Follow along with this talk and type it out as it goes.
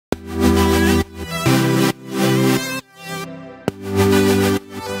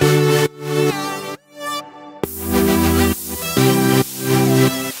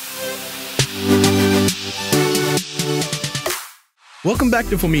Welcome back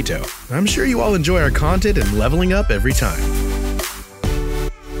to Filmito. I'm sure you all enjoy our content and leveling up every time.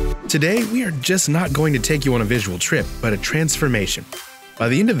 Today, we are just not going to take you on a visual trip, but a transformation. By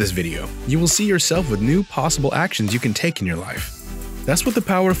the end of this video, you will see yourself with new possible actions you can take in your life. That's what the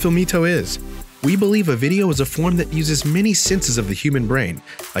power of Filmito is. We believe a video is a form that uses many senses of the human brain,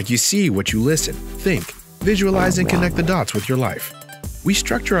 like you see what you listen, think, visualize, and connect the dots with your life. We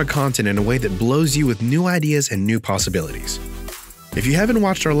structure our content in a way that blows you with new ideas and new possibilities. If you haven't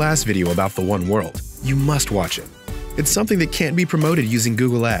watched our last video about the One World, you must watch it. It's something that can't be promoted using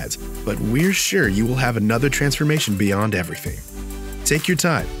Google Ads, but we're sure you will have another transformation beyond everything. Take your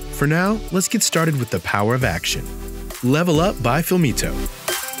time. For now, let's get started with the power of action. Level Up by Filmito.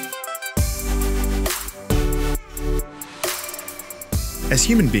 As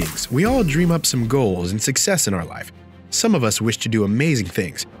human beings, we all dream up some goals and success in our life. Some of us wish to do amazing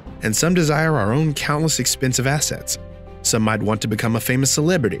things, and some desire our own countless expensive assets. Some might want to become a famous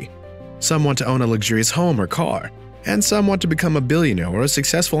celebrity. Some want to own a luxurious home or car. And some want to become a billionaire or a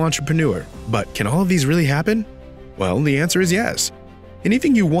successful entrepreneur. But can all of these really happen? Well, the answer is yes.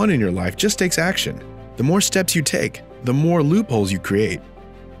 Anything you want in your life just takes action. The more steps you take, the more loopholes you create.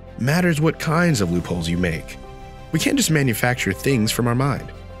 Matters what kinds of loopholes you make. We can't just manufacture things from our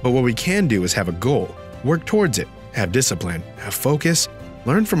mind. But what we can do is have a goal, work towards it, have discipline, have focus,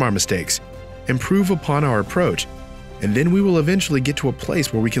 learn from our mistakes, improve upon our approach, and then we will eventually get to a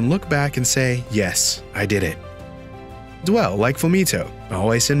place where we can look back and say, yes, I did it. Dwell like Filmito,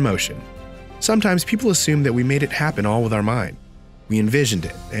 always in motion. Sometimes people assume that we made it happen all with our mind. We envisioned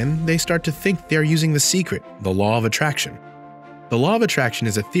it, and they start to think they are using the secret, the law of attraction. The law of attraction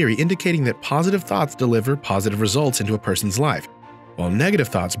is a theory indicating that positive thoughts deliver positive results into a person's life, while negative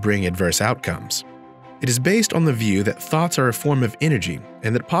thoughts bring adverse outcomes. It is based on the view that thoughts are a form of energy,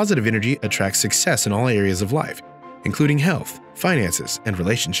 and that positive energy attracts success in all areas of life, including health, finances, and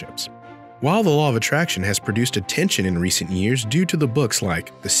relationships. While the law of attraction has produced attention in recent years due to the books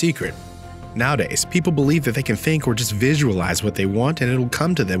like The Secret, nowadays people believe that they can think or just visualize what they want and it'll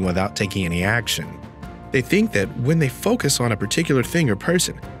come to them without taking any action. They think that when they focus on a particular thing or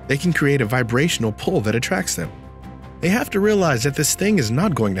person, they can create a vibrational pull that attracts them. They have to realize that this thing is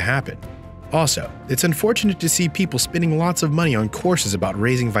not going to happen. Also, it's unfortunate to see people spending lots of money on courses about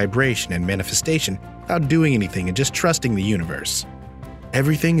raising vibration and manifestation without doing anything and just trusting the universe.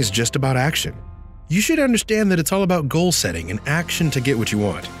 Everything is just about action. You should understand that it's all about goal setting and action to get what you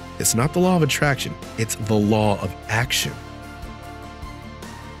want. It's not the law of attraction, it's the law of action.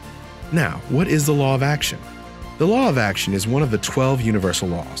 Now, what is the law of action? The law of action is one of the 12 universal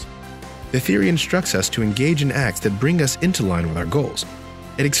laws. The theory instructs us to engage in acts that bring us into line with our goals.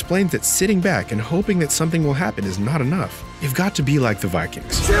 It explains that sitting back and hoping that something will happen is not enough. You've got to be like the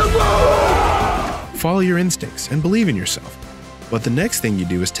Vikings. Follow your instincts and believe in yourself. But the next thing you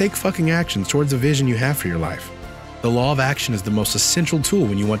do is take fucking actions towards the vision you have for your life. The law of action is the most essential tool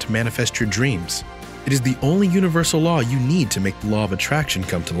when you want to manifest your dreams. It is the only universal law you need to make the law of attraction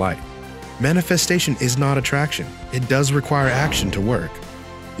come to light. Manifestation is not attraction. It does require action to work.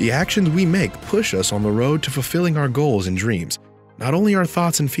 The actions we make push us on the road to fulfilling our goals and dreams, not only our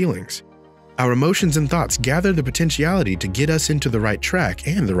thoughts and feelings. Our emotions and thoughts gather the potentiality to get us into the right track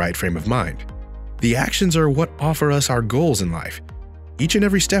and the right frame of mind. The actions are what offer us our goals in life. Each and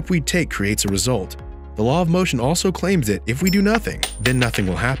every step we take creates a result. The law of motion also claims that if we do nothing, then nothing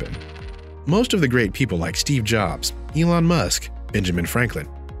will happen. Most of the great people like Steve Jobs, Elon Musk, Benjamin Franklin,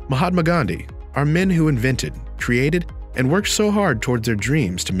 Mahatma Gandhi are men who invented, created, and worked so hard towards their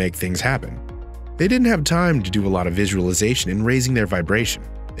dreams to make things happen. They didn't have time to do a lot of visualization and raising their vibration.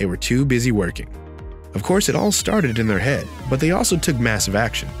 They were too busy working. Of course, it all started in their head, but they also took massive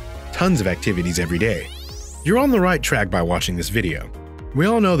action. Tons of activities every day. You're on the right track by watching this video. We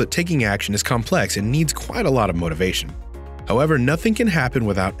all know that taking action is complex and needs quite a lot of motivation. However, nothing can happen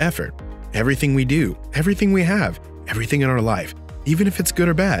without effort. Everything we do, everything we have, everything in our life, even if it's good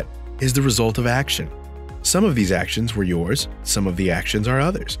or bad, is the result of action. Some of these actions were yours, some of the actions are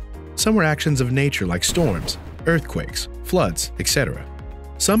others. Some were actions of nature like storms, earthquakes, floods, etc.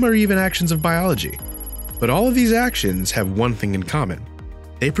 Some are even actions of biology. But all of these actions have one thing in common.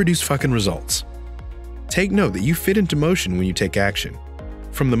 They produce fucking results. Take note that you fit into motion when you take action.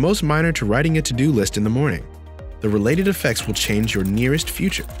 From the most minor to writing a to-do list in the morning, the related effects will change your nearest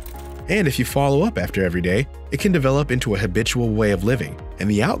future. And if you follow up after every day, it can develop into a habitual way of living, and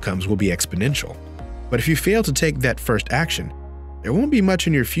the outcomes will be exponential. But if you fail to take that first action, there won't be much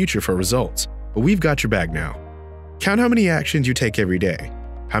in your future for results, but we've got your back now. Count how many actions you take every day,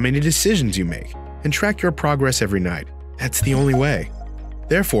 how many decisions you make, and track your progress every night. That's the only way.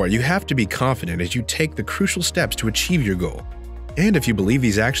 Therefore, you have to be confident as you take the crucial steps to achieve your goal. And if you believe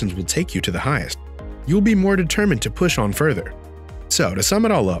these actions will take you to the highest, you'll be more determined to push on further. So, to sum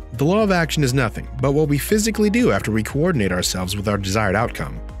it all up, the law of action is nothing but what we physically do after we coordinate ourselves with our desired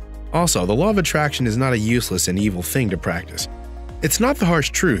outcome. Also, the law of attraction is not a useless and evil thing to practice. It's not the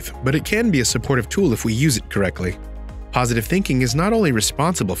harsh truth, but it can be a supportive tool if we use it correctly. Positive thinking is not only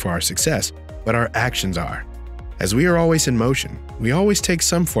responsible for our success, but our actions are. As we are always in motion, we always take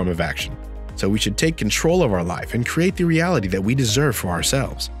some form of action, so we should take control of our life and create the reality that we deserve for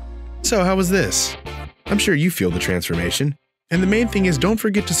ourselves. So how was this? I'm sure you feel the transformation. And the main thing is, don't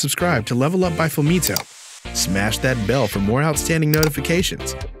forget to subscribe to Level Up by Filmito. Smash that bell for more outstanding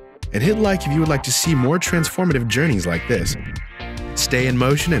notifications. And hit like if you would like to see more transformative journeys like this. Stay in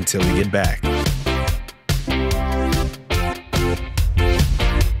motion until we get back.